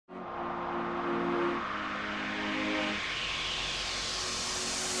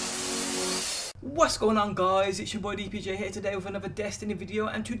What's going on, guys? It's your boy DPJ here today with another Destiny video,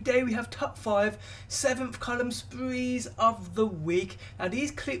 and today we have top 5 7th column sprees of the week. Now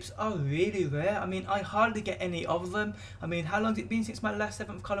these clips are really rare. I mean, I hardly get any of them. I mean, how long has it been since my last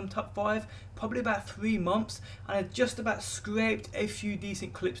 7th column top 5? Probably about 3 months, and I just about scraped a few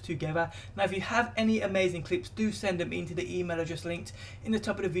decent clips together. Now if you have any amazing clips, do send them into the email address linked in the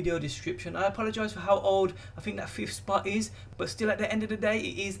top of the video description. I apologise for how old I think that 5th spot is, but still at the end of the day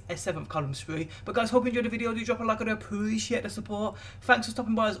it is a 7th column spree. But guys, hope you enjoyed the video. Do drop a like, I'd appreciate the support. Thanks for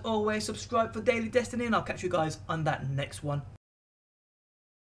stopping by as always. Subscribe for daily Destiny, and I'll catch you guys on that next one.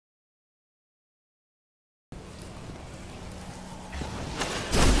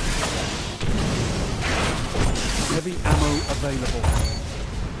 Heavy ammo available.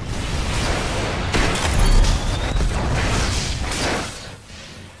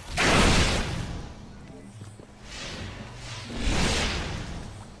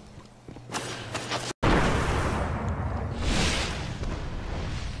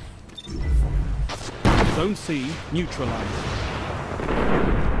 Zone C neutralized.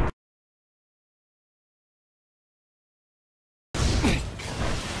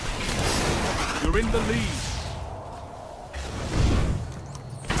 You're in the lead.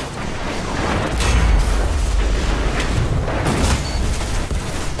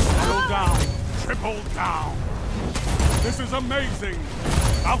 Double down, triple down. This is amazing.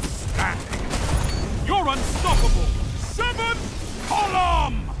 Outstanding. You're unstoppable. 7th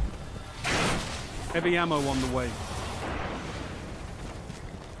column. Heavy ammo on the way.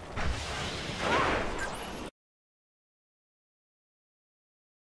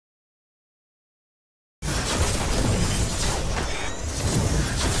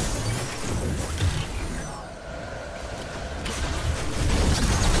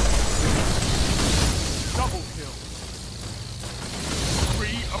 Double kill. 3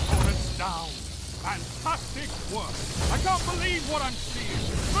 opponents down. Fantastic work. I can't believe what I'm seeing.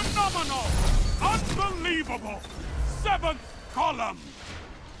 Phenomenal. Unbelievable! 7th column!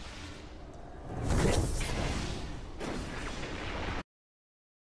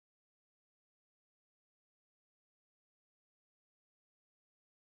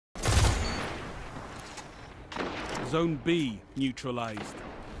 Zone B neutralized.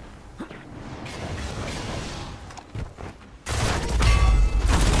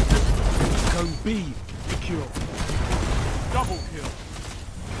 Zone B secure. Double kill.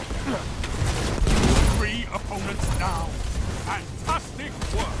 3 opponents down. Fantastic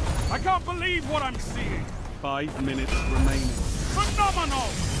work. I can't believe what I'm seeing. 5 minutes remaining. Phenomenal!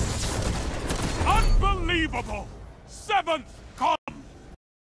 Unbelievable! 7th column!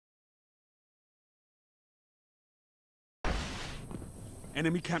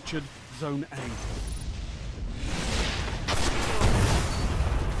 Enemy captured Zone A.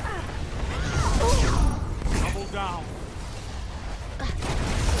 Double down.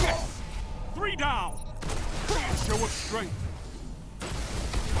 Yes! 3 down. Show of strength.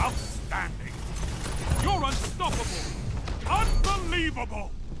 Outstanding. You're unstoppable.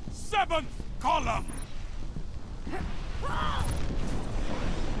 Unbelievable. 7th column.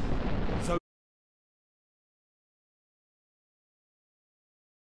 So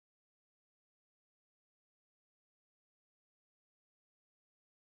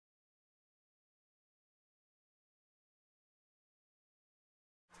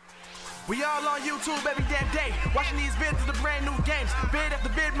we all on YouTube every damn day, watching these vids of the brand new games. Vid after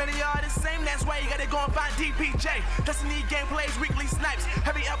vid, many are the same. That's why you gotta go and find DPJ. Destiny gameplays, weekly snipes.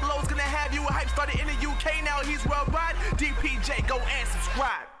 Heavy uploads gonna have you a hype. Started in the UK, now he's worldwide. DPJ, go and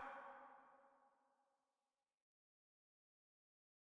subscribe.